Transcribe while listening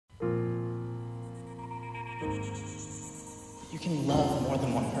You can love more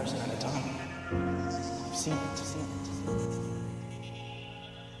than one person at a time. I've seen it.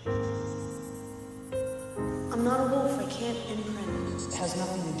 I'm not a wolf, I can't imprint. It has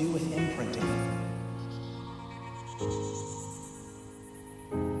nothing to do with imprinting.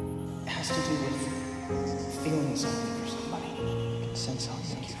 It has to do with feeling something for somebody. You can sense how you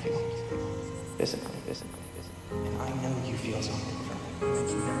feel. Physically. And I know you feel something for me. You make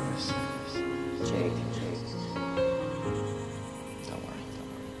you nervous. Jake. Don't worry.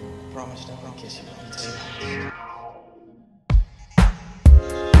 Promise don't kiss you until you.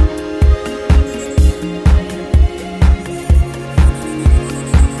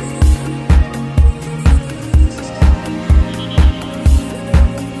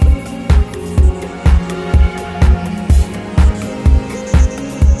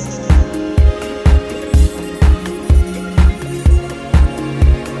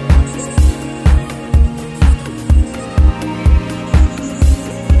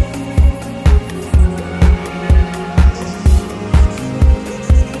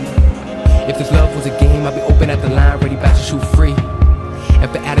 If this love was a game, I'd be open at the line, ready back to shoot free.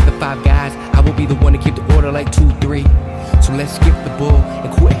 If I added the 5 guys, I will be the one to keep the order like 2-3. So let's skip the bull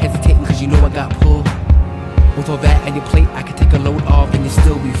and quit hesitating, cause you know I got pulled. With all that on your plate, I could take a load off and you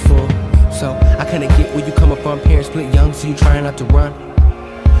still be full. So I kinda get where you coming from, parents split young, so you trying not to run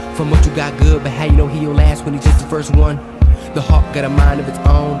from what you got good, but how you know he'll last when he's just the first one? The heart got a mind of its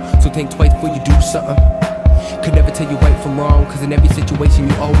own, so think twice before you do something. Could never tell you right from wrong, cause in every situation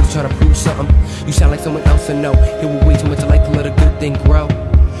you always try to prove something. You sound like someone else I know, it will way too much alike to let a good thing grow.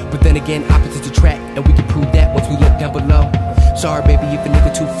 But then again, opposites attract, and we can prove that once we look down below. Sorry baby if a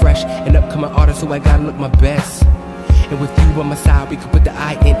nigga too fresh, an upcoming artist, so I gotta look my best. And with you on my side, we can put the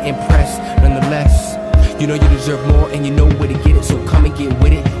I in impress, nonetheless. You know you deserve more and you know where to get it, so come and get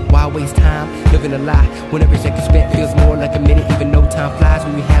with it. Why waste time living a lie when every second spent feels more like a minute? Even though time flies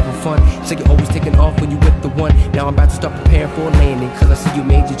when we having fun, it's like you're always taking off when you with the one. Now I'm about to start preparing for a landing, cause I see you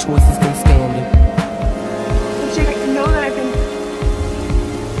made your choices, stay standing. Jake, I know that I've been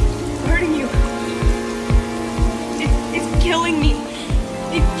hurting you. It's killing me.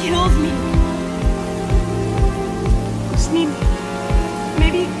 It kills me. I just need,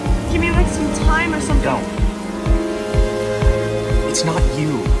 maybe give me like some time or something. No. It's not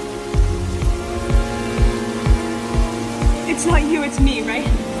you. It's not you, it's me, right?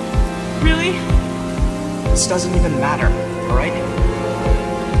 Really? This doesn't even matter, alright?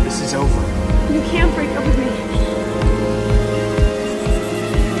 This is over. You can't break up with me.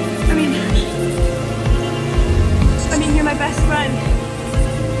 I mean, you're my best friend.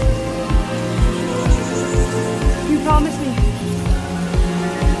 You promised me.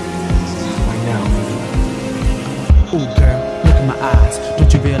 I know. Ooh girl, look in my eyes.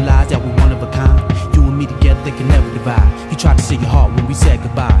 Don't you realize that we're one of a kind? You and me together, they can never divide. You tried to say your heart when we said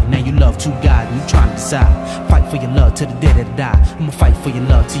goodbye. Now you love 2 guys and you trying to decide. Fight for your love till the day that I die. I'ma fight for your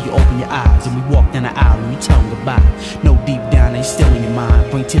love till you open your eyes. And we walk down the aisle and you tell them goodbye. No, deep down they still in your mind.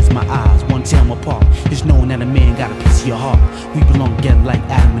 Bring tears to my eyes, wanna tear them apart. It's knowing that a man got a piece of your heart. We belong together like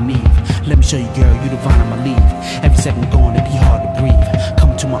Adam and Eve. Let me show you girl, you divine on my leave. Every second gone, it be hard to breathe.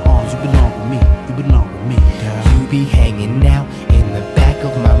 Come to my arms, you belong with me. You belong with me, girl. You be hanging out in the back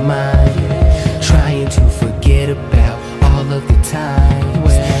of my mind, trying to forget about all of the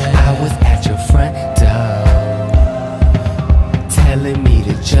times I was at your front door, telling me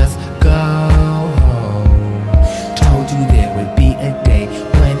to just go home. Told you there would be a day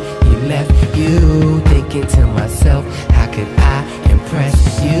when he left you. Thinking to myself, how could I impress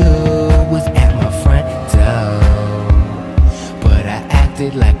you? Was at my front door, but I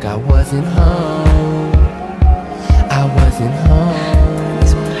acted like I wasn't home. I wasn't home.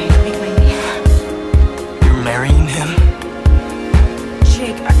 You're marrying him?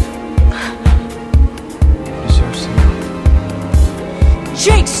 Jake, Seriously?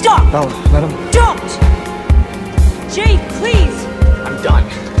 Jake, stop! No, let him. Don't! Jake, please! I'm done.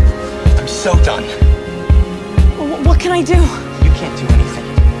 I'm so done. What can I do? You can't do anything.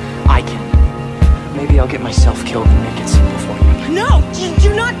 I can. Maybe I'll get myself killed and make it simple for you. No!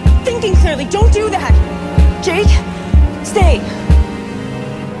 You're not thinking clearly. Don't do that! Jake, stay!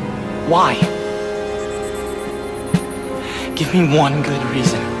 Why? Give me one good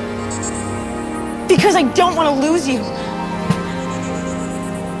reason. Because I don't want to lose you.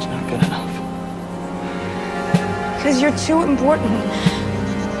 It's not good enough. Because you're too important.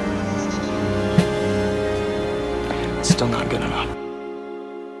 It's still not good enough.